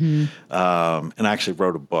analogy. And I actually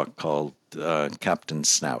wrote a book called Captain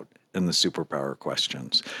Snout and the Superpower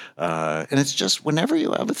Questions. And it's just whenever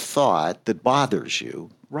you have a thought that bothers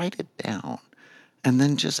you, write it down. And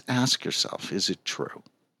then just ask yourself, is it true?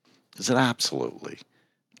 Is it absolutely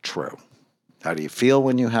true? How do you feel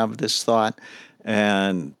when you have this thought?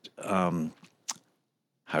 And how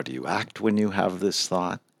do you act when you have this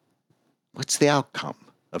thought? What's the outcome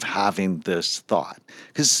of having this thought?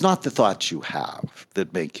 Because it's not the thoughts you have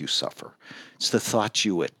that make you suffer. It's the thoughts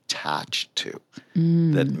you attach to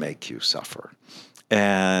that make you suffer.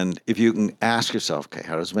 And if you can ask yourself, okay,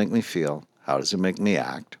 how does it make me feel? How does it make me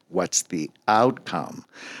act? What's the outcome?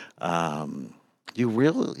 You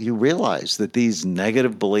realize that these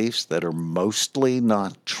negative beliefs that are mostly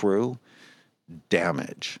not true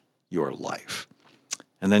damage your life.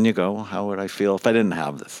 And then you go, how would I feel if I didn't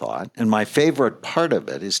have the thought? And my favorite part of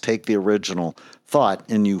it is take the original thought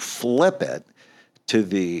and you flip it to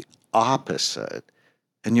the opposite.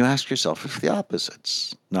 And you ask yourself if the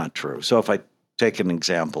opposite's not true. So if I take an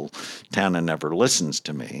example, Tana never listens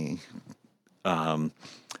to me. And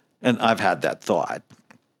I've had that thought.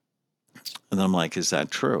 And I'm like, is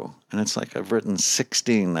that true? And it's like, I've written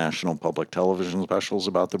 16 national public television specials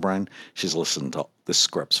about the brain. She's listened to the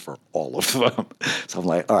scripts for all of them. So I'm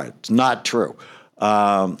like, all right, it's not true.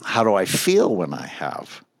 How do I feel when I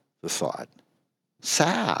have the thought?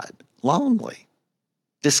 Sad, lonely,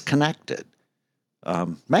 disconnected,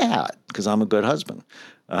 mad, because I'm a good husband.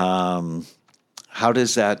 How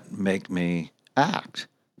does that make me act?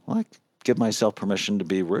 Well, I give myself permission to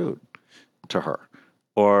be rude to her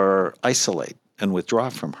or isolate and withdraw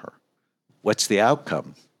from her. What's the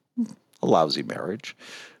outcome? A lousy marriage.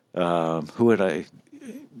 How would I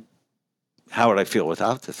feel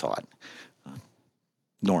without the thought?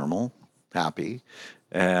 Normal, happy.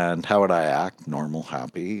 And how would I act? Normal,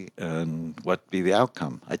 happy. And what'd be the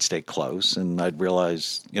outcome? I'd stay close and I'd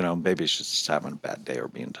realize, maybe she's just having a bad day or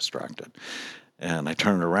being distracted. And I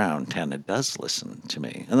turn it around, Tana does listen to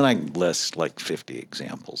me. And then I list like 50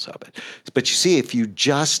 examples of it. But you see, if you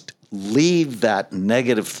just leave that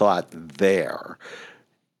negative thought there,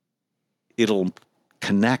 it'll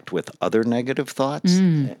connect with other negative thoughts.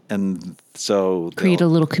 And so create a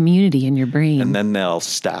little community in your brain. And then they'll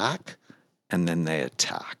stack and then they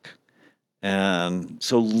attack. And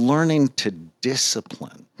so learning to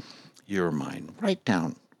discipline your mind, write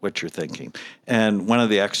down what you're thinking. And one of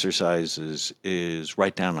the exercises is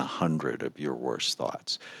write down 100 of your worst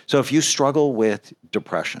thoughts. So if you struggle with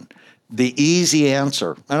depression, the easy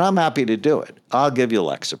answer, and I'm happy to do it, I'll give you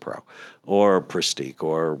Lexapro or Pristiq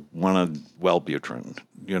or one of Wellbutrin.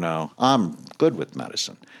 I'm good with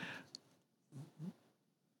medicine.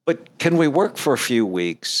 But can we work for a few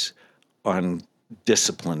weeks on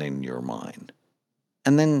disciplining your mind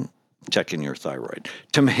and then checking your thyroid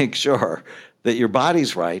to make sure that your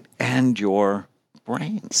body's right and your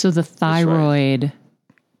brain. So the thyroid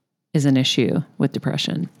is an issue with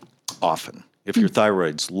depression. Often. If your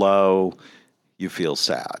thyroid's low, you feel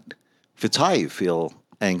sad. If it's high, you feel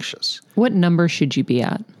anxious. What number should you be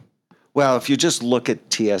at? Well, if you just look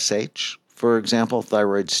at TSH for example,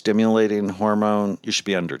 thyroid stimulating hormone, you should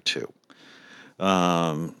be under 2.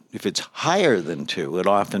 If it's higher than 2, it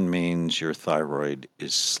often means your thyroid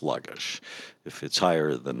is sluggish. If it's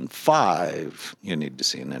higher than 5, you need to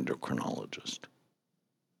see an endocrinologist.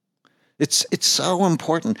 It's so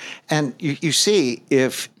important. And you see,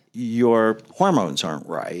 if your hormones aren't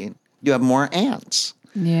right, you have more ants.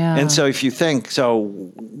 Yeah. And so if you think, so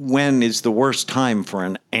when is the worst time for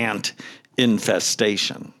an ant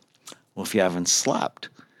infestation? Well, if you haven't slept,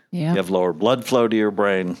 you have lower blood flow to your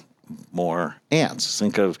brain, more ants.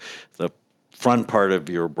 Think of the front part of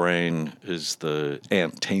your brain is the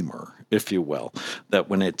ant tamer, if you will, that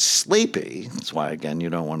when it's sleepy, that's why, again, you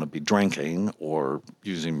don't want to be drinking or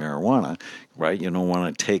using marijuana, right? You don't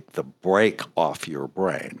want to take the brake off your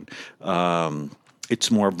brain. It's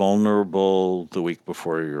more vulnerable the week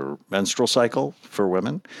before your menstrual cycle for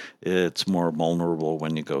women. It's more vulnerable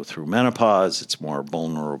when you go through menopause. It's more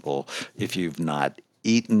vulnerable if you've not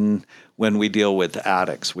eaten. When we deal with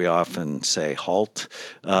addicts, we often say HALT.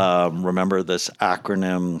 Remember this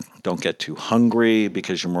acronym, don't get too hungry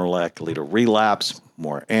because you're more likely to relapse,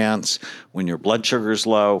 more ants. When your blood sugar's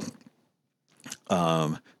low,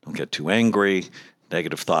 don't get too angry.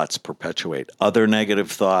 Negative thoughts perpetuate other negative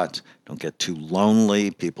thoughts. Don't get too lonely.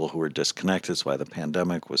 People who are disconnected. That's why the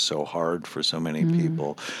pandemic was so hard for so many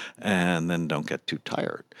people. And then don't get too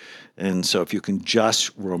tired. And so if you can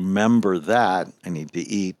just remember that, I need to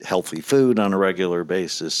eat healthy food on a regular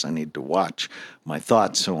basis. I need to watch my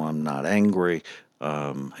thoughts so I'm not angry.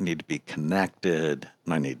 I need to be connected.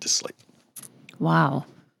 And I need to sleep. Wow.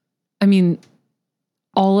 I mean,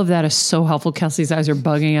 all of that is so helpful. Kelsey's eyes are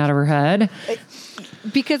bugging out of her head.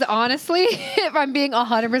 Because honestly, if I'm being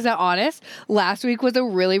 100% honest, last week was a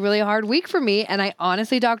really, really hard week for me. And I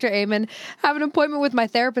honestly, Dr. Amen, have an appointment with my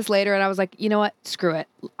therapist later. And I was like, you know what? Screw it.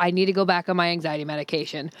 I need to go back on my anxiety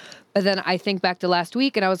medication. But then I think back to last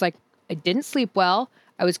week and I was like, I didn't sleep well.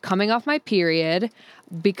 I was coming off my period.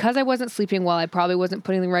 Because I wasn't sleeping well, I probably wasn't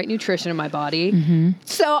putting the right nutrition in my body.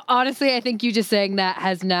 So honestly, I think you just saying that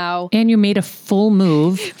has now... And you made a full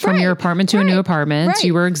move from your apartment to a new apartment. Right.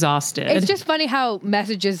 You were exhausted. It's just funny how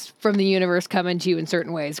messages from the universe come into you in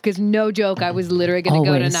certain ways. Because no joke, I was literally going to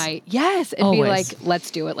go tonight. Yes. And be like,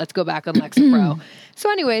 let's do it. Let's go back on Lexapro.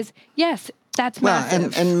 So anyways, yes, that's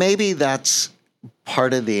massive. And maybe that's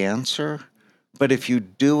part of the answer. But if you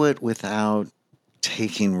do it without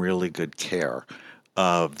taking really good care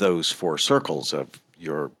of those 4 circles of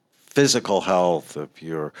your physical health, of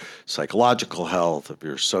your psychological health, of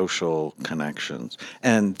your social connections.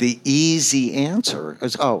 And the easy answer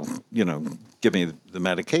is, give me the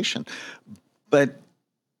medication. But,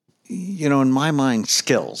 in my mind,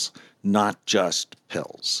 skills, not just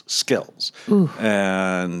pills, skills.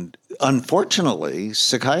 And unfortunately,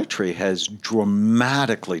 psychiatry has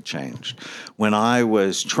dramatically changed. When I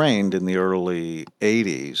was trained in the early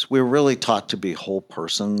 80s, we were really taught to be whole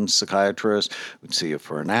person psychiatrists. We'd see you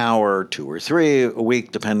for an hour, 2 or 3 a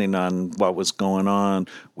week, depending on what was going on.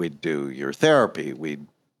 We'd do your therapy. We'd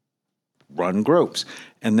run groups.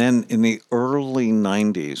 And then in the early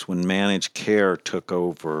 90s, when managed care took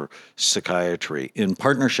over psychiatry, in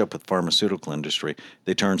partnership with the pharmaceutical industry,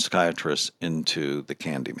 they turned psychiatrists into the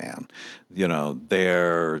candy man.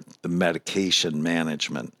 They're the medication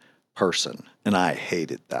management person. And I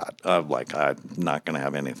hated that. I'm like, I'm not going to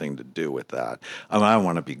have anything to do with that. I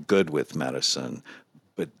want to be good with medicine.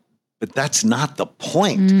 But that's not the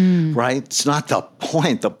point, right? It's not the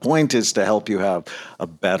point. The point is to help you have a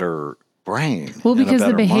better brain. Well, because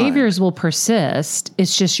the behaviors will persist.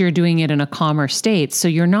 It's just you're doing it in a calmer state. So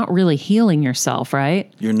you're not really healing yourself,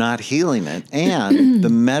 right? You're not healing it. And the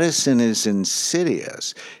medicine is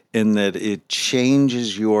insidious in that it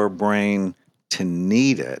changes your brain to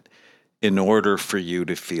need it in order for you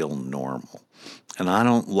to feel normal. And I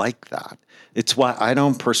don't like that. It's why I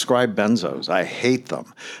don't prescribe benzos. I hate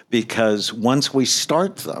them because once we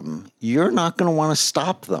start them, you're not going to want to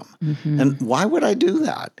stop them. And why would I do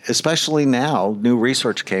that? Especially now, new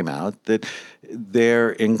research came out that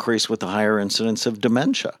they're increased with the higher incidence of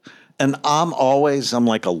dementia. And I'm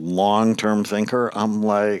like a long-term thinker. I'm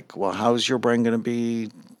like, well, how's your brain going to be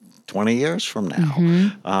 20 years from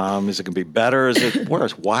now? Is it going to be better? Is it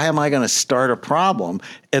worse? Why am I going to start a problem?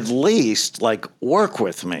 At least, work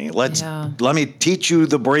with me. Let me teach you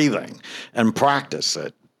the breathing and practice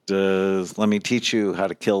it. Let me teach you how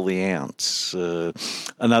to kill the ants.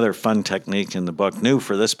 Another fun technique in the book, new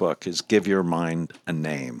for this book, is give your mind a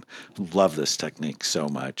name. Love this technique so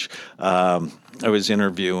much. I was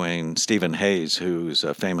interviewing Stephen Hayes, who's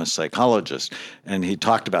a famous psychologist, and he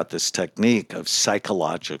talked about this technique of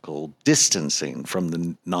psychological distancing from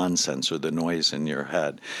the nonsense or the noise in your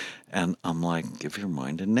head. And I'm like, give your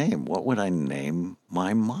mind a name. What would I name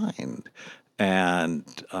my mind? And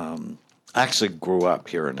I actually grew up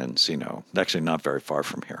here in Encino, actually not very far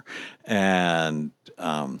from here. And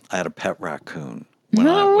I had a pet raccoon when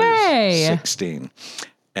I No was way. 16.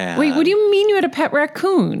 And Wait, what do you mean you had a pet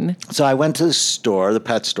raccoon? so I went to the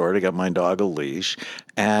pet store, to get my dog a leash,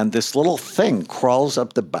 and this little thing crawls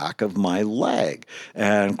up the back of my leg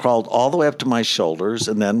and crawled all the way up to my shoulders.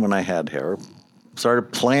 And then when I had hair,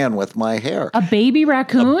 started playing with my hair. A baby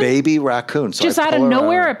raccoon? Baby raccoon. So Just I out of pull her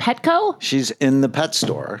nowhere out. at Petco? She's in the pet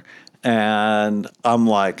store, and I'm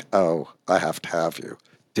like, oh, I have to have you.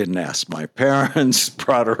 Didn't ask my parents,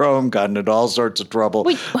 brought her home, got into all sorts of trouble.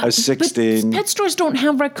 I was 16. But pet stores don't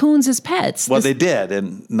have raccoons as pets. Well, they did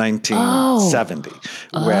in 1970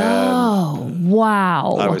 when Oh,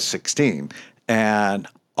 wow. I was 16. And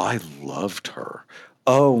I loved her.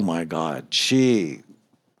 Oh, my God. She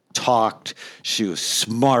talked. She was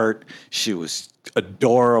smart. She was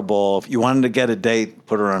adorable. If you wanted to get a date,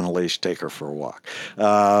 put her on a leash, take her for a walk.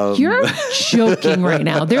 You're joking right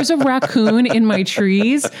now. There's a raccoon in my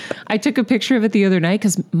trees. I took a picture of it the other night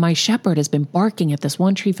because my shepherd has been barking at this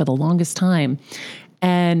one tree for the longest time.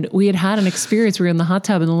 And we had an experience. We were in the hot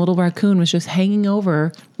tub and the little raccoon was just hanging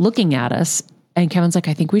over looking at us. And Kevin's like,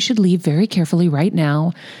 I think we should leave very carefully right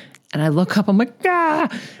now. And I look up, I'm like, ah.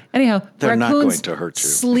 Anyhow, They're not raccoon's going to hurt you.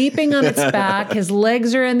 sleeping on its back. His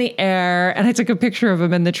legs are in the air. And I took a picture of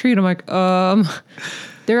him in the tree. And I'm like,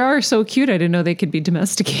 they are so cute. I didn't know they could be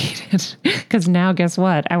domesticated. Because now, guess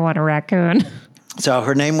what? I want a raccoon. So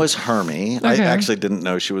her name was Hermie. I Okay. actually didn't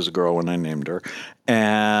know she was a girl when I named her.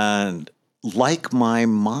 And like my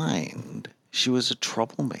mind, she was a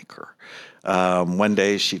troublemaker. One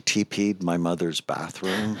day she TP'd my mother's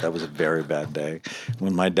bathroom. That was a very bad day.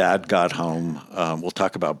 When my dad got home, we'll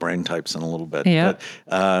talk about brain types in a little bit. Yeah.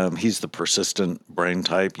 But he's the persistent brain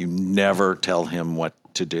type. You never tell him what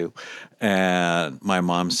to do. And my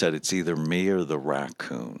mom said, it's either me or the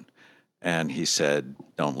raccoon. And he said,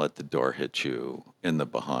 don't let the door hit you in the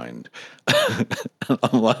behind.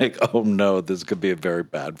 I'm like, oh no, this could be very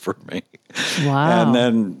bad for me. Wow. And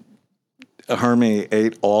then Hermie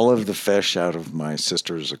ate all of the fish out of my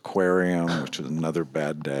sister's aquarium, which was another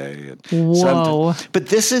bad day. And Whoa. but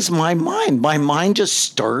this is my mind. My mind just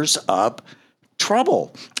stirs up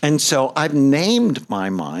trouble. And so I've named my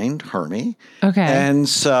mind Hermie. Okay. And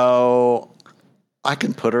so I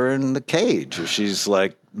can put her in the cage if she's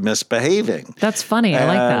like misbehaving. That's funny. I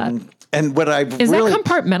like that. And what I've Is really... that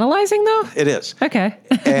compartmentalizing though? It is. Okay.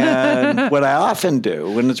 And what I often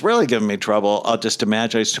do when it's really giving me trouble, I'll just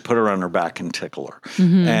imagine I used to put her on her back and tickle her.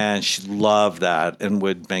 Mm-hmm. And she loved that and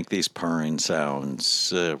would make these purring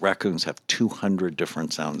sounds. Raccoons have 200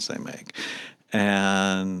 different sounds they make.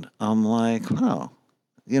 And I'm like, oh,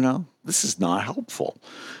 this is not helpful.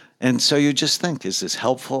 And so you just think, is this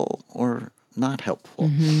helpful or not helpful?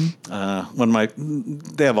 Mm-hmm.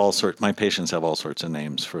 My patients have all sorts of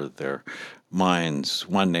names for their minds.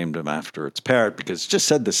 One named him after its parrot because it just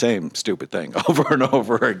said the same stupid thing over and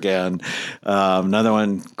over again. Another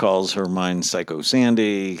one calls her mind Psycho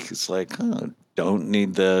Sandy. It's like, don't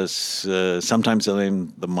need this. Sometimes they'll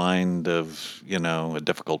name the mind of, a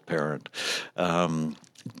difficult parent.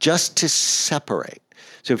 Just to separate.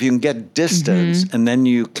 So if you can get distance and then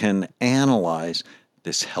you can analyze,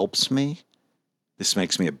 this helps me. This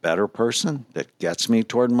makes me a better person that gets me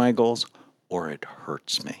toward my goals, or it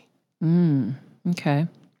hurts me. Okay.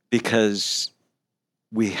 Because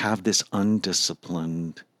we have this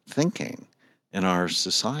undisciplined thinking in our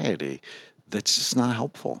society that's just not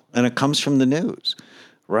helpful. And it comes from the news,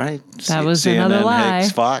 right? That was CNN another lie.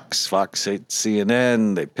 hates Fox hates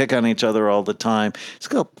CNN. They pick on each other all the time. It's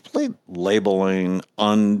complete labeling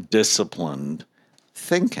undisciplined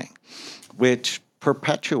thinking, which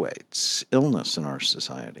perpetuates illness in our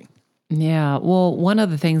society. Yeah. Well, one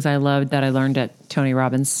of the things I loved that I learned at Tony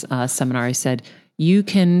Robbins' seminar, I said, you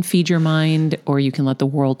can feed your mind or you can let the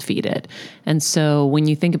world feed it. And so when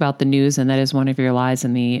you think about the news, and that is one of your lies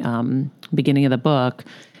in the beginning of the book,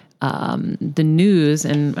 the news,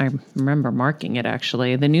 and I remember marking it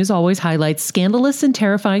actually, the news always highlights scandalous and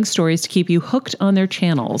terrifying stories to keep you hooked on their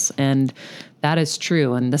channels. And that is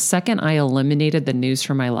true. And the second I eliminated the news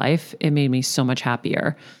from my life, it made me so much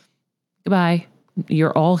happier. Goodbye.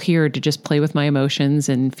 You're all here to just play with my emotions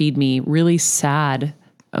and feed me really sad,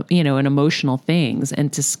 and emotional things,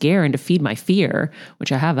 and to scare and to feed my fear,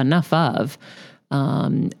 which I have enough of.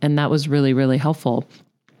 And that was really, really helpful.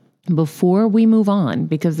 Before we move on,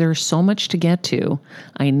 because there's so much to get to,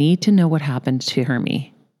 I need to know what happened to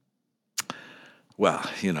Hermie. Well,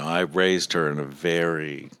 I raised her in a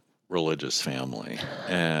very religious family,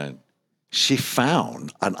 and she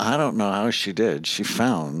found, and I don't know how she did, she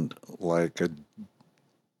found like a,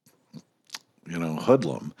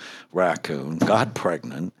 hoodlum raccoon, got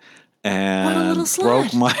pregnant, and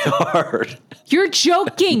broke my heart. You're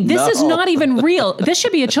joking. This is not even real. This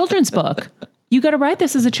should be a children's book. You got to write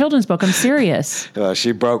this as a children's book. I'm serious.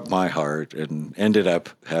 She broke my heart and ended up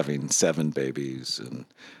having 7 babies and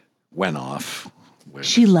went off.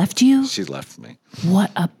 She left you? She left me.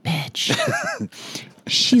 What a bitch.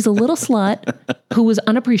 She's a little slut who was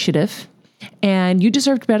unappreciative. And you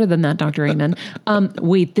deserved better than that, Dr. Amen.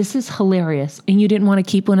 Wait, this is hilarious. And you didn't want to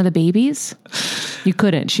keep one of the babies? You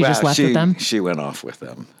couldn't. She just left with them? She went off with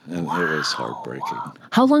them. And it was heartbreaking.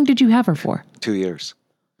 How long did you have her for? 2 years.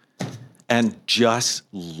 And just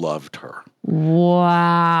loved her.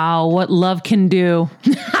 Wow. What love can do.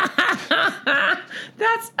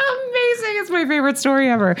 That's amazing. It's my favorite story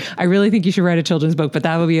ever. I really think you should write a children's book, but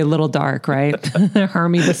that would be a little dark, right?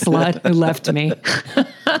 Hermie the slut who left me.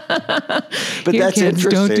 But Here, that's kids,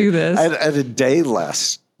 interesting. don't do this. I had a day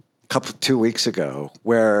last 2 weeks ago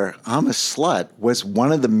where I'm a slut was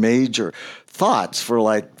one of the major thoughts for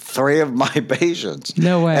like 3 of my patients.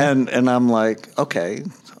 No way. And I'm like, okay,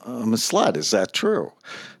 I'm a slut. Is that true?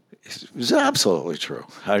 It's absolutely true.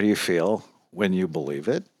 How do you feel when you believe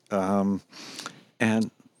it?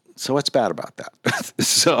 And so what's bad about that?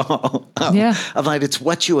 So Yeah. I'm like, it's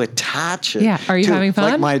what you attach it Yeah. Are you to. having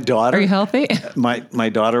fun? Like my daughter. Are you healthy? My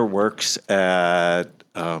daughter works at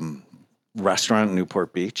restaurant in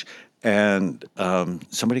Newport Beach, and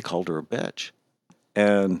somebody called her a bitch.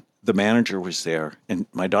 And the manager was there, and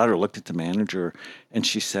my daughter looked at the manager, and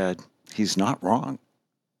she said, he's not wrong.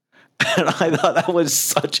 And I thought that was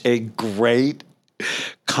such a great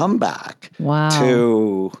comeback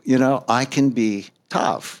to, I can be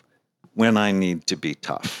tough when I need to be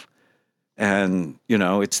tough. And,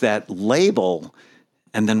 it's that label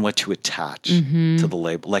and then what you attach to the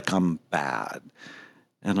label, like I'm bad.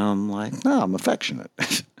 And I'm like, no, I'm affectionate.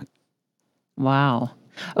 Wow.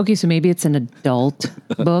 Okay, so maybe it's an adult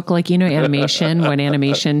book, like, animation, when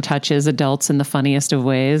animation touches adults in the funniest of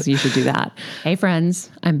ways. You should do that. Hey,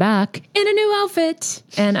 friends, I'm back in a new outfit.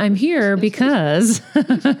 And I'm here because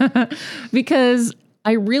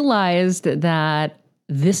I realized that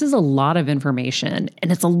this is a lot of information,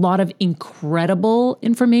 and it's a lot of incredible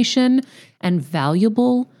information and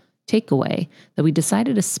valuable takeaway that we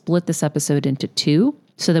decided to split this episode into 2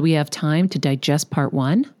 so that we have time to digest part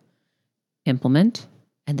 1, implement,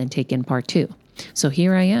 and then take in part 2. So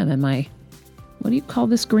here I am in my, what do you call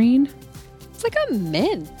this green? It's like a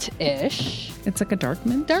mint-ish. It's like a dark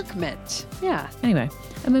mint? Dark mint. Yeah. Anyway,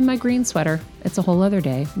 I'm in my green sweater. It's a whole other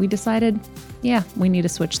day. We decided, we need to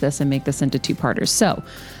switch this and make this into 2-parters. So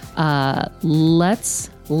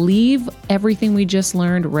let's leave everything we just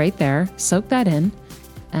learned right there, soak that in,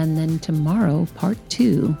 and then tomorrow, part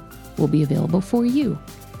 2 will be available for you.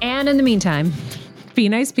 And in the meantime, be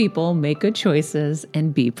nice people, make good choices,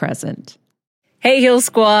 and be present. Hey, Heal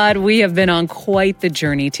Squad, we have been on quite the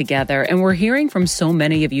journey together, and we're hearing from so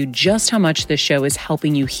many of you just how much this show is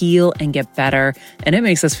helping you heal and get better, and it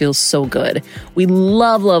makes us feel so good. We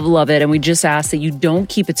love, love, love it, and we just ask that you don't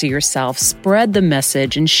keep it to yourself. Spread the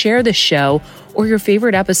message and share the show or your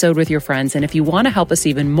favorite episode with your friends. And if you want to help us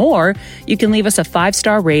even more, you can leave us a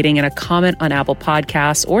 5-star rating and a comment on Apple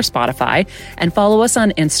Podcasts or Spotify, and follow us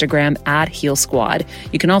on Instagram at Heal Squad.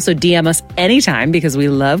 You can also DM us anytime because we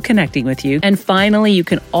love connecting with you. And finally, you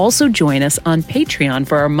can also join us on Patreon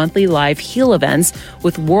for our monthly live heal events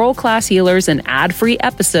with world-class healers and ad-free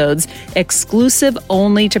episodes exclusive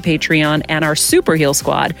only to Patreon and our Super Heal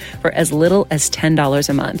Squad for as little as $10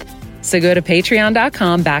 a month. So go to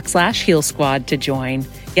patreon.com/Heal Squad to join.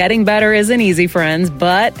 Getting better isn't easy, friends,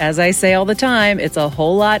 but as I say all the time, it's a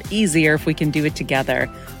whole lot easier if we can do it together.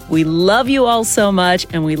 We love you all so much,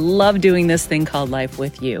 and we love doing this thing called life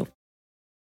with you.